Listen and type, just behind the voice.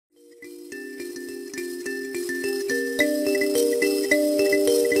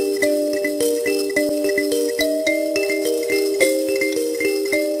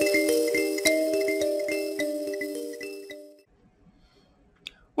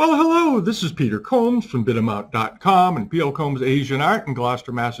Well, hello, this is Peter Combs from Bidamount.com and P.O. Combs Asian Art in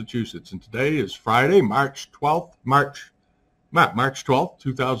Gloucester, Massachusetts. And today is Friday, March 12th,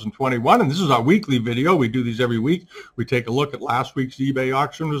 2021. And this is our weekly video. We do these every week. We take a look at last week's eBay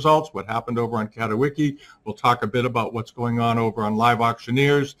auction results, what happened over on CATAWIKI. We'll talk a bit about what's going on over on Live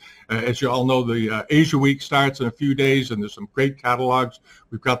Auctioneers. As you all know, the Asia Week starts in a few days, and there's some great catalogs.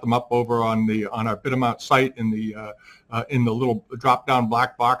 We've got them up over on our Bidamount site in the little drop-down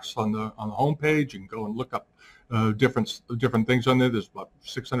black box on the home page. You can go and look up different things on there. There's about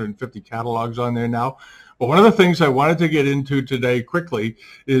 650 catalogs on there now. But one of the things I wanted to get into today quickly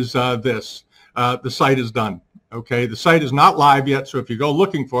is this. The site is done. Okay, the site is not live yet, so if you go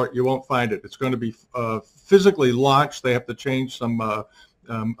looking for it, you won't find it. It's going to be physically launched. They have to change some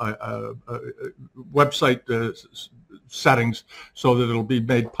website settings so that it'll be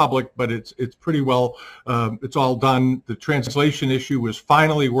made public, but it's pretty well, it's all done. The translation issue was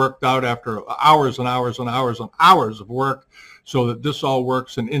finally worked out after hours and hours and hours and hours of work, so that this all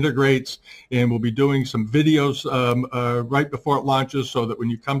works and integrates. And we'll be doing some videos right before it launches, so that when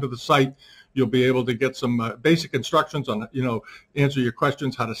you come to the site, you'll be able to get some basic instructions on, answer your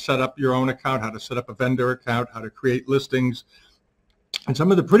questions, how to set up your own account, how to set up a vendor account, how to create listings, and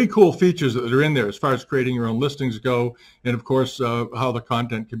some of the pretty cool features that are in there as far as creating your own listings go, and of course how the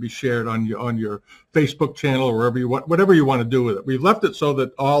content can be shared on your Facebook channel or wherever you want, whatever you want to do with it. We've left it so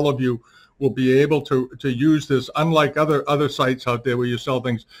that all of you will be able to use this. Unlike other sites out there where you sell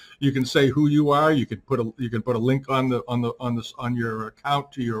things, you can say who you are. You can put a link on your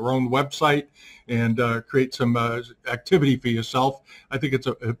account to your own website and create some activity for yourself. I think it's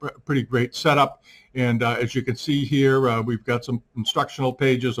a pretty great setup. And as you can see here, we've got some instructional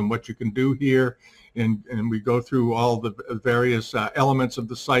pages on what you can do here. And we go through all the various elements of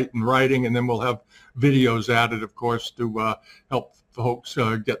the site in writing, and then we'll have videos added, of course, to help folks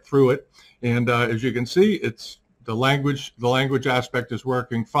get through it. And as you can see, it's the language aspect is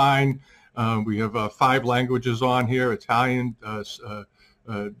working fine. We have 5 languages on here: Italian,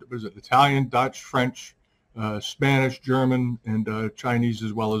 Italian, Dutch, French, Spanish, German, and Chinese,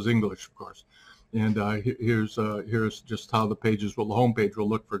 as well as English, of course. And here's just how the home page will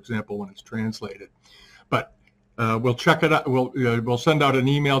look, for example, when it's translated. But we'll check it out. We'll send out an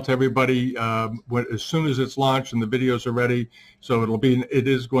email to everybody as soon as it's launched and the videos are ready. So it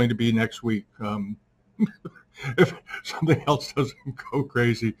is going to be next week. If something else doesn't go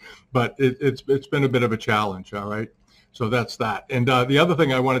crazy, but it's been a bit of a challenge. All right. So that's that. And the other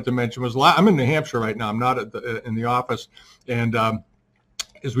thing I wanted to mention was I'm in New Hampshire right now. I'm not in the office, and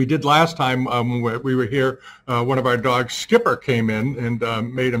as we did last time when we were here, one of our dogs, Skipper, came in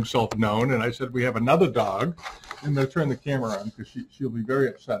and made himself known. And I said, we have another dog. I'm going to turn the camera on because she'll be very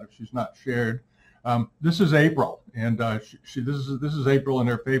upset if she's not shared. This is April, and this is April in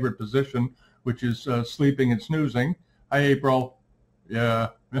her favorite position, which is sleeping and snoozing. Hi, April. Yeah,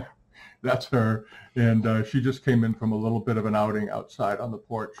 that's her. And she just came in from a little bit of an outing outside on the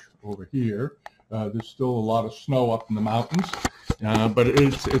porch over here. There's still a lot of snow up in the mountains. But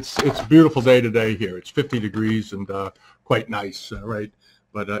it's a beautiful day today here. It's 50 degrees and quite nice, right?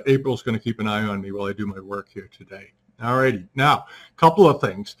 But April's going to keep an eye on me while I do my work here today. All righty. Now, a couple of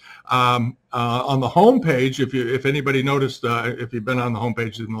things. On the home page, if anybody noticed, if you've been on the home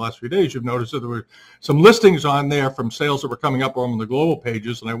page in the last few days, you've noticed that there were some listings on there from sales that were coming up on the global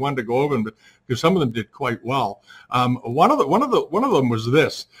pages, and I wanted to go over them because some of them did quite well. One of them was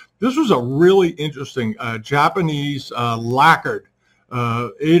this. This was a really interesting Japanese lacquered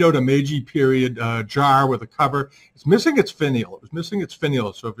Edo to Meiji period jar with a cover. It's missing its finial. It was missing its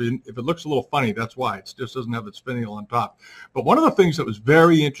finial, so if it looks a little funny, that's why. It just doesn't have its finial on top. But one of the things that was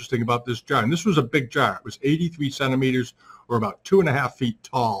very interesting about this jar, and this was a big jar, it was 83 centimeters or about 2.5 feet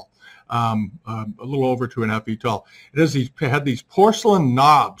tall, a little over 2.5 feet tall. It had these porcelain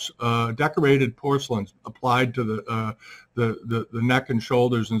knobs, decorated porcelains applied to the neck and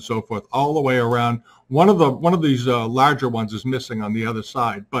shoulders and so forth, all the way around. One of these larger ones is missing on the other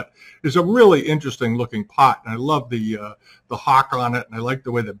side, but it's a really interesting looking pot, and I love the hawk on it, and I like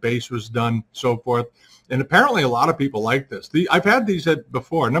the way the base was done, so forth. And apparently a lot of people like this. I've had these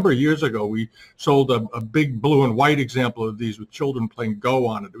before. A number of years ago, we sold a big blue and white example of these with children playing Go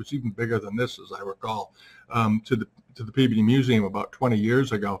on it. It was even bigger than this, as I recall, to the Peabody Museum about 20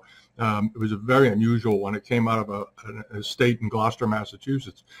 years ago. It was a very unusual one. It came out of an estate in Gloucester,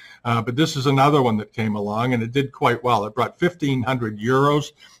 Massachusetts. But this is another one that came along, and it did quite well. It brought 1,500 euros.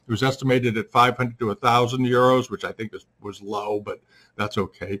 It was estimated at 500 to 1,000 euros, which I think was low, but that's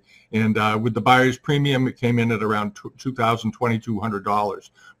okay. And with the buyer's premium, it came in at around $2,200.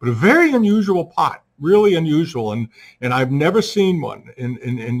 But a very unusual pot, really unusual. And I've never seen one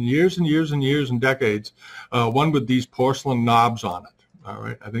in years and years and years and decades, one with these porcelain knobs on it. All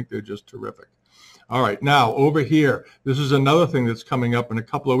right, I think they're just terrific. All right, now over here, this is another thing that's coming up in a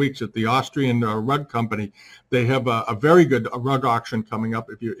couple of weeks at the Austrian Rug Company. They have a very good rug auction coming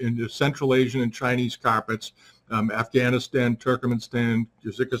up. If you're into Central Asian and Chinese carpets, Afghanistan, Turkmenistan,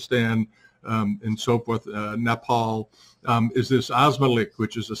 Uzbekistan, and so forth, Nepal, is this osmalik,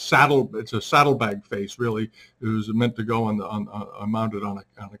 which is it's a saddlebag face, really. It was meant to go mounted on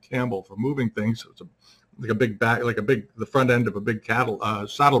a camel for moving things. So it's like a big bag, the front end of a big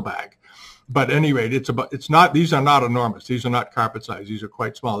saddlebag. But at any rate, these are not enormous. These are not carpet size. These are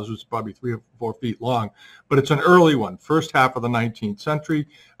quite small. This was probably 3 or 4 feet long, but it's an early one, first half of the 19th century.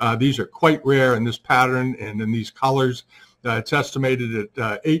 These are quite rare in this pattern and in these colors. It's estimated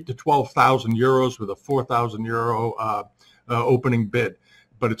at 8 to 12,000 euros with a 4,000 euro opening bid.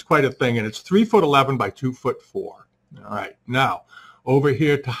 But it's quite a thing, and it's 3'11" by 2'4". All right, now over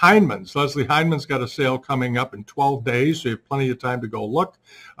here to Heineman's. Leslie Heineman's got a sale coming up in 12 days, so you have plenty of time to go look.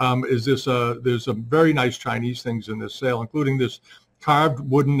 There's some very nice Chinese things in this sale, including this carved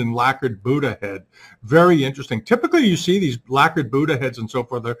wooden and lacquered Buddha head. Very interesting. Typically, you see these lacquered Buddha heads and so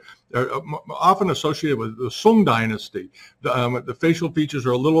forth. They're often associated with the Sung dynasty. The facial features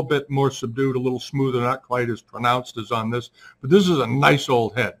are a little bit more subdued, a little smoother, not quite as pronounced as on this. But this is a nice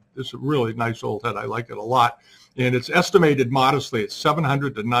old head. This is a really nice old head. I like it a lot. And it's estimated modestly at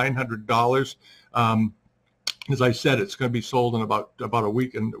 $700 to $900. As I said, it's going to be sold in about a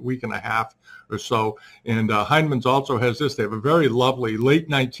week and a half or so. And Heineman's also has this. They have a very lovely late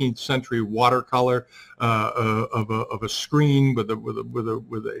 19th century watercolor of a screen with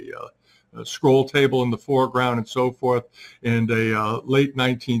a scroll table in the foreground and so forth, and a late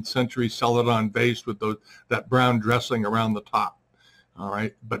 19th century celadon vase with that brown dressing around the top. All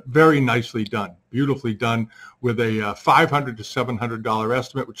right, but very nicely done, beautifully done, with a $500 to $700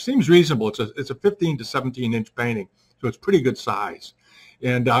 estimate, which seems reasonable. It's a 15 to 17 inch painting, so it's pretty good size.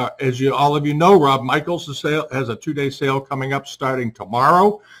 And as all of you know, Rob Michaels has a 2-day sale coming up starting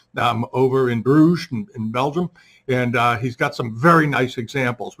tomorrow over in Bruges in Belgium, and he's got some very nice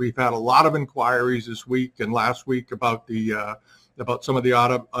examples. We've had a lot of inquiries this week and last week about some of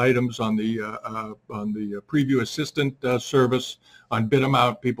the items on the preview assistant service on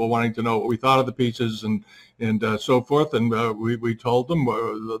Bidamount, people wanting to know what we thought of the pieces and so forth. And we told them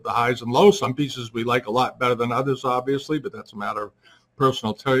the highs and lows. Some pieces we like a lot better than others, obviously, but that's a matter of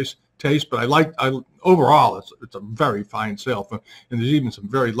personal taste. But overall, it's a very fine sale. And there's even some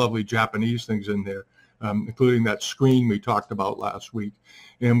very lovely Japanese things in there, including that screen we talked about last week.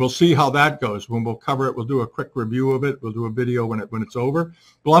 And we'll see how that goes. When we'll cover it, we'll do a quick review of it. We'll do a video when it's over.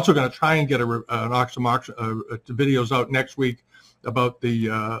 We're also going to try and get an auction videos out next week about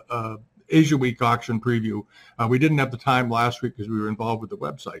the Asia Week auction preview. We didn't have the time last week because we were involved with the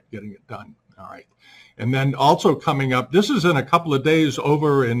website getting it done. All right. And then also coming up, this is in a couple of days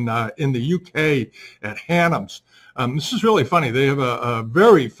over in the UK at Hannam's. This is really funny. They have a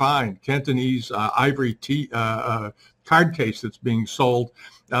very fine Cantonese ivory card case that's being sold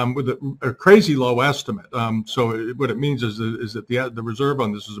with a crazy low estimate. So what it means is that the reserve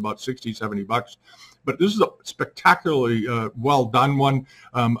on this is about $60, $70. But this is a spectacularly well done one.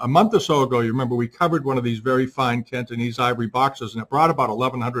 A month or so ago, you remember we covered one of these very fine Cantonese ivory boxes, and it brought about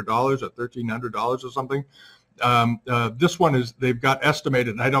 $1,100 or $1,300 or something. This one they've got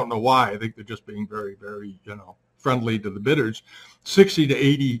estimated, and I don't know why. I think they're just being very, very, friendly to the bidders. 60 to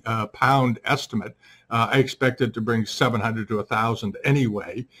 80 pound estimate. I expect it to bring 700 to 1,000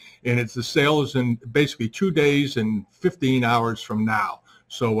 anyway, and the sale is in basically 2 days and 15 hours from now.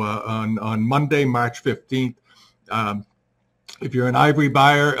 So on Monday, March 15th, if you're an ivory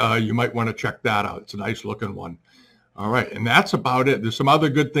buyer, you might want to check that out. It's a nice looking one. All right, and that's about it. There's some other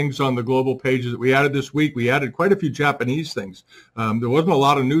good things on the global pages that we added this week. We added quite a few Japanese things. There wasn't a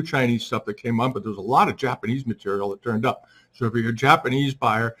lot of new Chinese stuff that came up, but there was a lot of Japanese material that turned up. So if you're a Japanese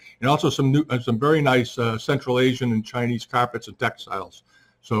buyer, and also some very nice Central Asian and Chinese carpets and textiles.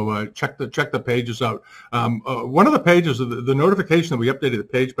 So check the pages out. One of the pages, the notification that we updated the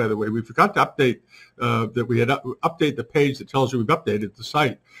page, by the way, we forgot to update that we had update the page that tells you we've updated the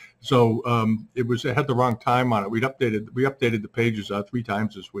site. So it had the wrong time on it. We updated the pages 3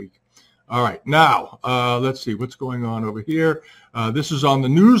 times this week. All right, now let's see what's going on over here. This is on the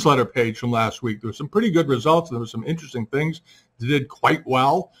newsletter page from last week. There were some pretty good results. There were some interesting things that did quite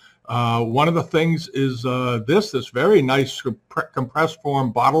well. One of the things is this very nice compressed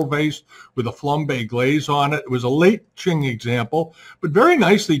form bottle vase with a flambe glaze on it. It was a late Qing example, but very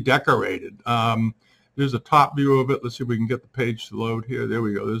nicely decorated. There's a top view of it. Let's see if we can get the page to load here. There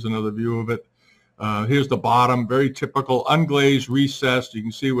we go. There's another view of it. Here's the bottom, very typical, unglazed, recessed. You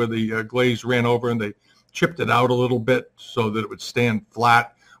can see where the glaze ran over and they chipped it out a little bit so that it would stand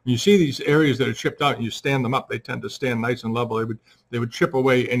flat. When you see these areas that are chipped out and you stand them up, they tend to stand nice and level. They would chip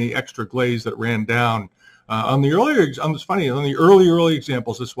away any extra glaze that ran down. On the early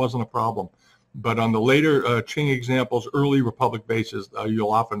examples, this wasn't a problem. But on the later Qing examples, early Republic bases,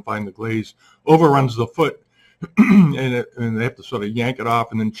 you'll often find the glaze overruns the foot. and they have to sort of yank it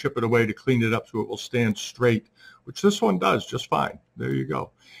off and then chip it away to clean it up so it will stand straight, which this one does just fine. There you go.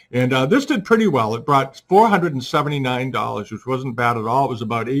 And this did pretty well. It brought $479, which wasn't bad at all. It was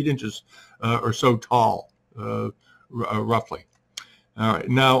about 8 inches or so tall, roughly. All right,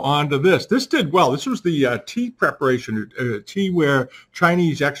 now on to this. This did well. This was the tea preparation, teaware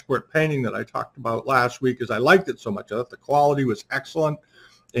Chinese export painting that I talked about last week, because I liked it so much. I thought the quality was excellent.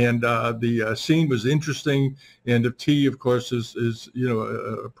 And the scene was interesting, and the tea, of course, is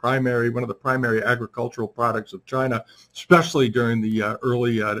one of the primary agricultural products of China, especially during the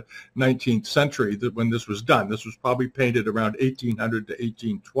early 19th century when this was done. This was probably painted around 1800 to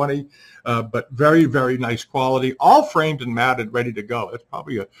 1820, but very, very nice quality, all framed and matted, ready to go. It's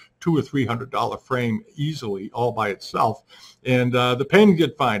probably a $200 or $300 frame easily, all by itself. And the painting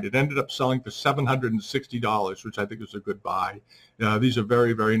did fine. It ended up selling for $760, which I think is a good buy. These are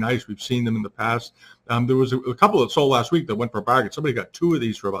very, very nice. We've seen them in the past. There was a couple that sold last week that went for a bargain. Somebody got 2 of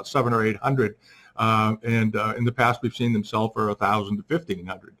these for about $700 or $800. In the past, we've seen them sell for $1,000 to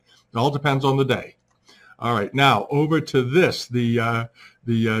 $1,500. It all depends on the day. All right, now over to this, the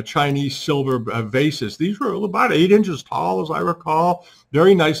Chinese silver vases. These were about 8 inches tall, as I recall.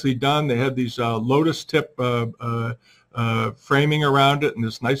 Very nicely done. They had these lotus tip framing around it, and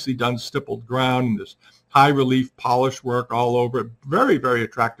this nicely done stippled ground, and this high relief polish work all over it. Very, very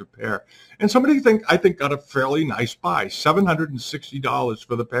attractive pair. And somebody I think got a fairly nice buy, $760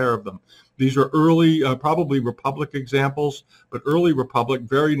 for the pair of them. These are early, probably Republic examples, but early Republic,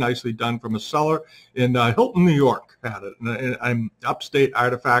 very nicely done from a seller in Hilton, New York. Had it, and I'm Upstate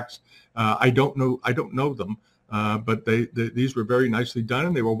Artifacts. I don't know them, but these were very nicely done,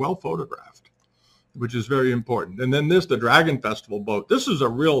 and they were well photographed, which is very important. And then the Dragon Festival boat. This is a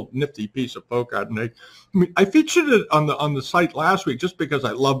real nifty piece of folk art, and I featured it on the site last week just because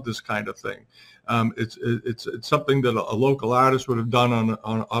I love this kind of thing. It's something that a local artist would have done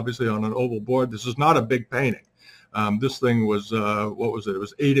obviously on an oval board. This is not a big painting. This thing was what was it? It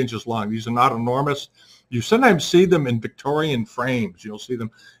was 8 inches long. These are not enormous. You sometimes see them in Victorian frames. You'll see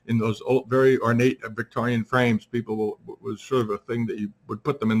them in those old, very ornate Victorian frames. People was sort of a thing that you would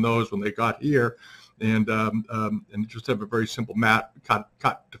put them in those when they got here, and just have a very simple mat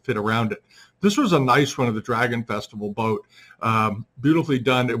cut to fit around it. This was a nice one of the Dragon Festival boat, beautifully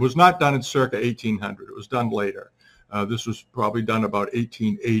done. It was not done in circa 1800. It was done later. This was probably done about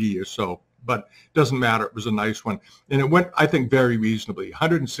 1880 or so. But it doesn't matter. It was a nice one. And it went, I think, very reasonably,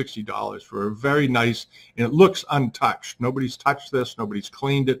 $160 for a very nice, and it looks untouched. Nobody's touched this. Nobody's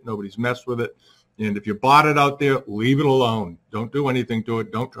cleaned it. Nobody's messed with it. And if you bought it out there, leave it alone. Don't do anything to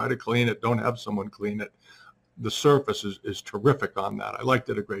it. Don't try to clean it. Don't have someone clean it. The surface is terrific on that. I liked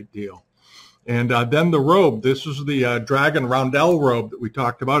it a great deal. And then the robe. This is the Dragon Roundel robe that we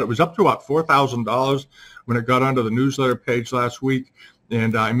talked about. It was up to about $4,000 when it got onto the newsletter page last week.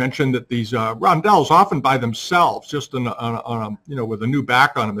 And I mentioned that these rondelles, often by themselves, just with a new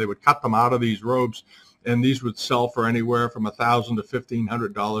back on them, they would cut them out of these robes, and these would sell for anywhere from $1,000 to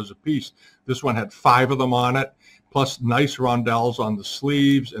 $1,500 a piece. This one had 5 of them on it, plus nice rondelles on the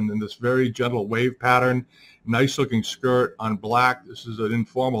sleeves, and then this very gentle wave pattern. Nice looking skirt on black. This is an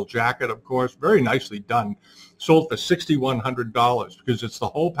informal jacket, of course, very nicely done. Sold for $6,100 because it's the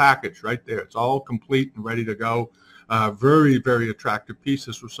whole package right there. It's all complete and ready to go. Very, very attractive piece.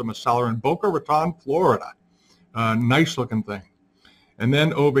 This was from a seller in Boca Raton, Florida. Nice looking thing. And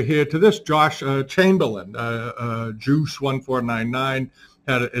then over here to this, Josh Chamberlain, Juice 1499.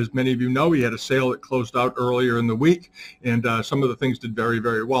 As many of you know, he had a sale that closed out earlier in the week, and some of the things did very,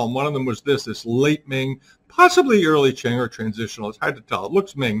 very well. And one of them was this late Ming, possibly early Qing or transitional. It's hard to tell. It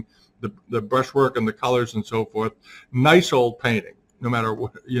looks Ming, the brushwork and the colors and so forth. Nice old painting, no matter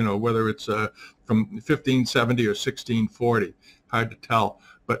what, whether it's from 1570 or 1640. Hard to tell,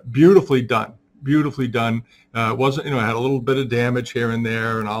 but beautifully done. beautifully done. It wasn't, it had a little bit of damage here and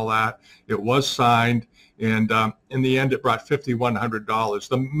there and all that. It was signed, and in the end, it brought $5,100.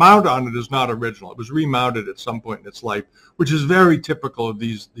 The mount on it is not original. It was remounted at some point in its life, which is very typical of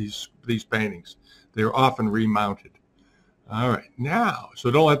these paintings. They're often remounted. All right, now,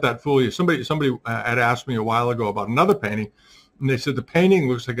 so don't let that fool you. Somebody had asked me a while ago about another painting, and they said the painting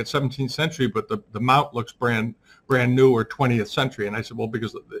looks like it's 17th century, but the mount looks brand new or 20th century. And I said, well,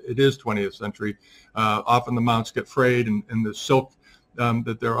 because it is 20th century. Often the mounts get frayed, and the silk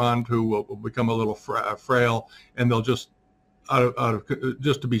that they're onto will become a little frail, and they'll just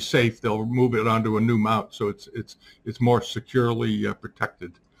just to be safe, they'll move it onto a new mount, so it's more securely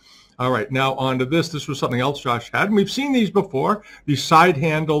protected. All right, now on to this. This was something else Josh had, and we've seen these before, these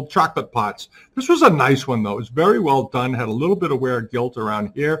side-handled chocolate pots. This was a nice one, though. It was very well done, had a little bit of wear gilt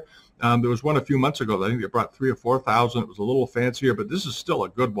around here. There was one a few months ago that I think they brought 3,000 or 4,000. It was a little fancier, but this is still a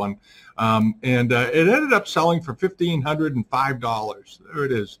good one. It ended up selling for $1,505. There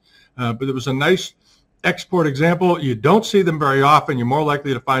it is. But it was a nice export example. You don't see them very often. You're more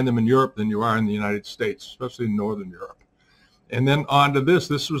likely to find them in Europe than you are in the United States, especially in Northern Europe. And then on to this.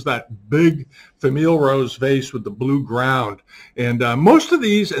 This was that big Famille Rose vase with the blue ground. And most of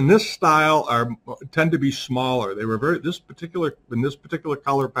these in this style tend to be smaller. They were in this particular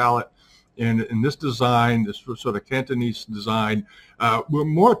color palette and in this design, this sort of Cantonese design, were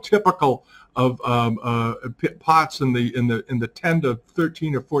more typical of pots in the 10 to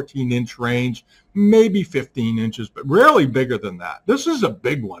 13 or 14 inch range, maybe 15 inches, but rarely bigger than that. This is a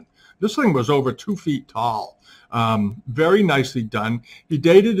big one. This thing was over 2 feet tall. Very nicely done. He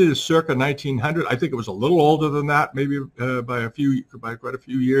dated it as circa 1900. I think it was a little older than that, maybe by quite a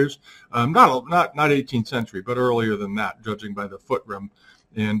few years. Not 18th century, but earlier than that, judging by the foot rim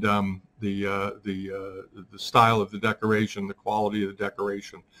and the style of the decoration, the quality of the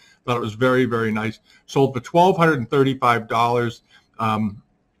decoration. Thought it was very, very nice. Sold for $1,235.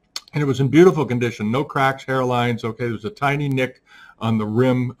 And it was in beautiful condition. No cracks, hairlines. Okay, there was a tiny nick on the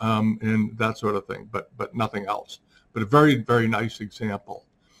rim and that sort of thing, but nothing else. But a very, very nice example.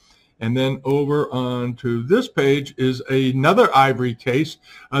 And then over onto this page is another ivory case.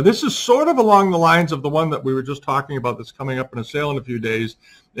 This is sort of along the lines of the one that we were just talking about that's coming up in a sale in a few days,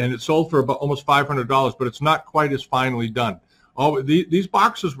 and it sold for about almost $500, but it's not quite as finely done. These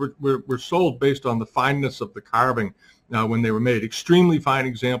boxes were sold based on the fineness of the carving when they were made. Extremely fine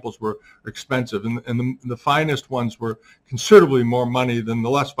examples were expensive, and the finest ones were considerably more money than the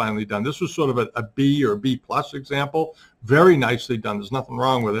less finely done. This was sort of a B or B plus example. Very nicely done. There's nothing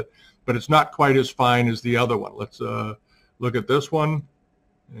wrong with it, but it's not quite as fine as the other one. Let's look at this one,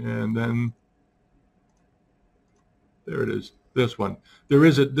 and then there it is. This one.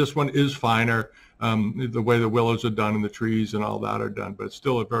 This one is finer. The way the willows are done and the trees and all that are done, but it's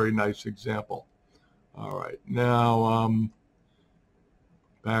still a very nice example. All right, now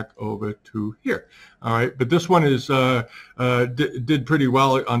back over to here. All right, but this one is did pretty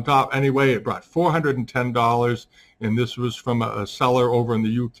well on top anyway. It brought $410, and this was from a seller over in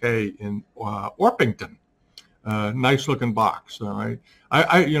the UK in Orpington. Nice looking box. All right,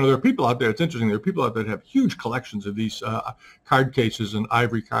 there are people out there. It's interesting. There are people out there that have huge collections of these card cases and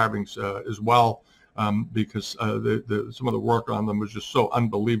ivory carvings as well. Because some of the work on them was just so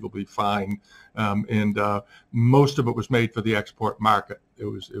unbelievably fine, and most of it was made for the export market. It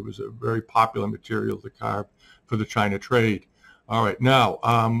was a very popular material to carve for the China trade. All right, now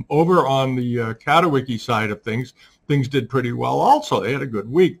over on the CATAWIKI side of things, things did pretty well also. They had a good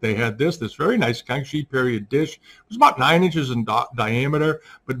week. They had this very nice Kangxi period dish. It was about 9 inches in diameter,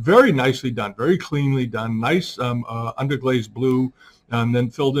 but very nicely done, very cleanly done. Nice underglazed blue. And then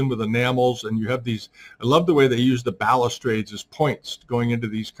filled in with enamels, and you have these. I love the way they use the balustrades as points going into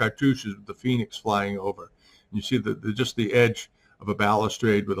these cartouches with the phoenix flying over. And you see just the edge of a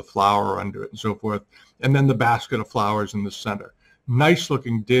balustrade with a flower under it and so forth, and then the basket of flowers in the center. Nice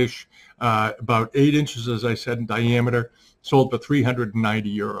looking dish, about 8 inches, as I said, in diameter. Sold for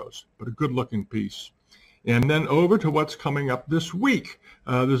 €390, but a good looking piece. And then over to what's coming up this week.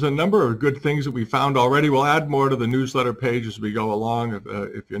 There's a number of good things that we found already. We'll add more to the newsletter page as we go along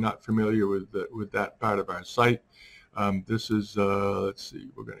if you're not familiar with that part of our site. This is, let's see,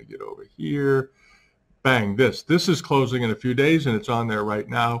 we're going to get over here. Bang, this is closing in a few days, and it's on there right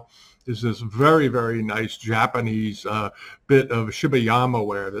now. Is this very, very nice Japanese bit of Shibayama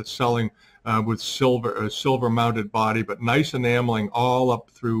ware that's selling with silver mounted body, but nice enameling all up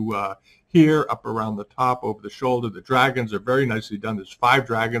through here, up around the top, over the shoulder. The dragons are very nicely done. There's 5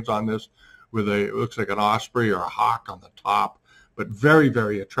 dragons on this with it looks like an osprey or a hawk on the top, but very,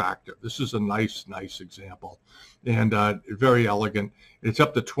 very attractive. This is a nice example, and very elegant. It's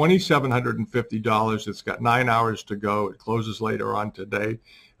up to $2,750. It's got 9 hours to go. It closes later on today.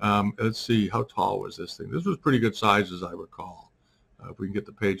 Let's see, how tall was this thing? This was pretty good size, as I recall. If we can get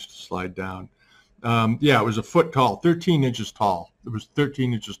the page to slide down. Yeah, it was a foot tall, 13 inches tall. It was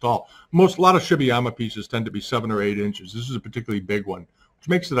 13 inches tall. A lot of Shibayama pieces tend to be 7 or 8 inches. This is a particularly big one, which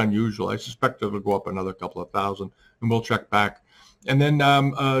makes it unusual. I suspect it'll go up another couple of thousand, and we'll check back. And then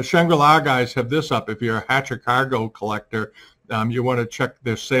Shangri-La guys have this up. If you're a Hatcher Cargo collector, you want to check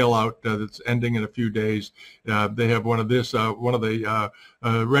their sale out that's ending in a few days. They have one of the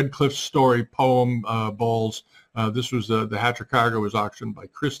Red Cliff Story poem bowls. This was the Hatcher Cargo was auctioned by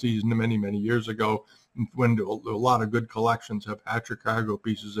Christie's many, many years ago, when a lot of good collections have Hatcher Cargo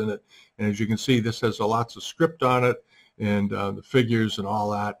pieces in it. And as you can see, this has lots of script on it, and the figures and all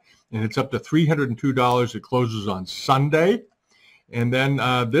that. And it's up to $302. It closes on Sunday. And then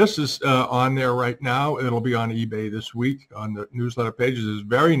this is on there right now. It'll be on eBay this week on the newsletter pages. It's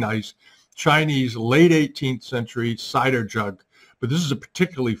very nice Chinese late 18th century cider jug, but this is a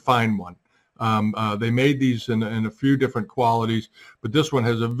particularly fine one. They made these in a few different qualities, but this one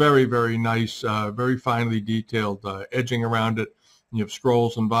has a very, very nice, very finely detailed edging around it. You have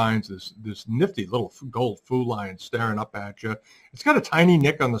scrolls and vines, this nifty little gold food lion staring up at you. It's got a tiny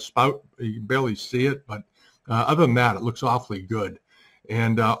nick on the spout. You can barely see it, but other than that, it looks awfully good.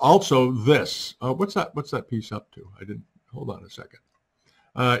 And also this, what's that piece up to? Hold on a second.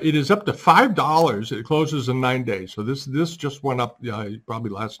 It is up to $5. It closes in 9 days. So this just went up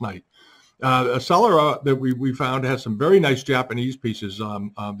probably last night. A seller that we found has some very nice Japanese pieces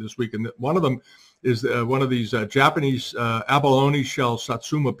this week, and one of them is one of these Japanese abalone shell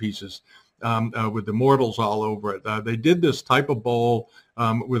Satsuma pieces with the mortals all over it. They did this type of bowl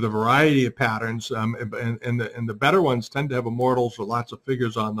with a variety of patterns, and the better ones tend to have immortals with lots of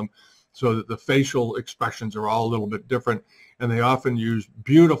figures on them, so that the facial expressions are all a little bit different, and they often use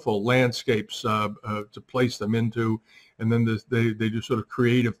beautiful landscapes to place them into. And then they do sort of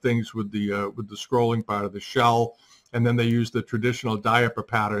creative things with the scrolling part of the shell, and then they use the traditional diaper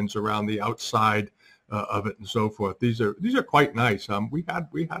patterns around the outside of it and so forth. These are quite nice. We had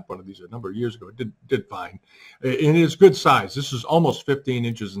one of these a number of years ago. It did fine. It is good size. This is almost 15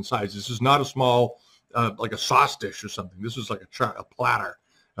 inches in size. This is not a small like a sauce dish or something. This is like a platter.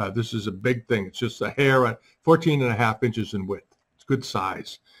 This is a big thing. It's just a hair at 14.5 inches in width. It's good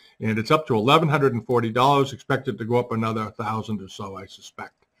size. And it's up to $1,140, expected to go up another 1,000 or so, I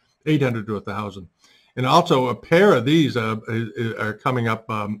suspect, 800 to 1,000. And also a pair of these are coming up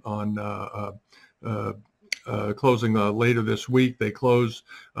on closing later this week. They close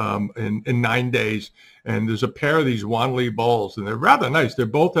in 9 days. And there's a pair of these Wanli bowls, and they're rather nice. They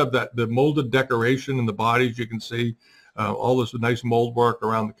both have the molded decoration in the bodies. You can see all this nice mold work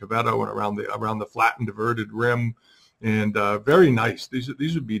around the cavetto and around the flattened diverted rim. And very nice.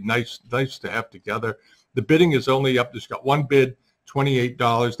 These would be nice to have together. The bidding is only up. Just got one bid,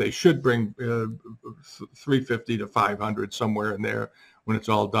 $28. They should bring $350 to $500 somewhere in there when it's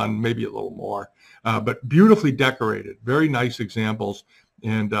all done, maybe a little more. But beautifully decorated, very nice examples,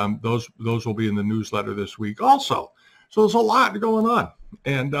 and those will be in the newsletter this week also. So there's a lot going on.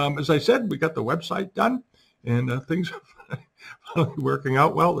 And as I said, we got the website done, and things are finally working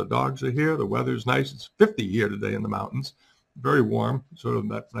out well. The dogs are here. The weather's nice. It's 50 here today in the mountains. Very warm, sort of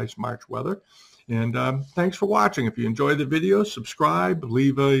that nice March weather. And thanks for watching. If you enjoyed the video, subscribe,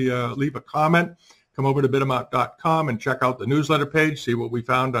 leave a comment. Come over to Bidamount.com and check out the newsletter page. See what we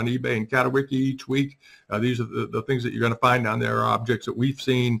found on eBay and CATAWIKI each week. These are the things that you're going to find down there, are objects that we've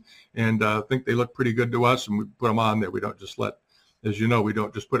seen and think they look pretty good to us, and we put them on there. We don't just as you know, we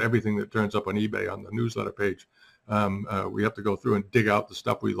don't just put everything that turns up on eBay on the newsletter page. We have to go through and dig out the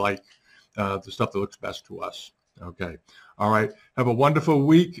stuff we like, the stuff that looks best to us. Okay. All right. Have a wonderful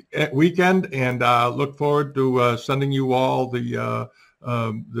weekend, and look forward to sending you all the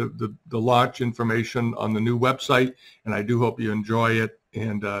launch information on the new website. And I do hope you enjoy it.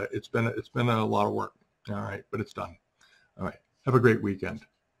 And it's been a lot of work. All right, but it's done. All right. Have a great weekend.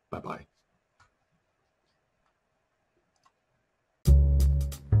 Bye-bye.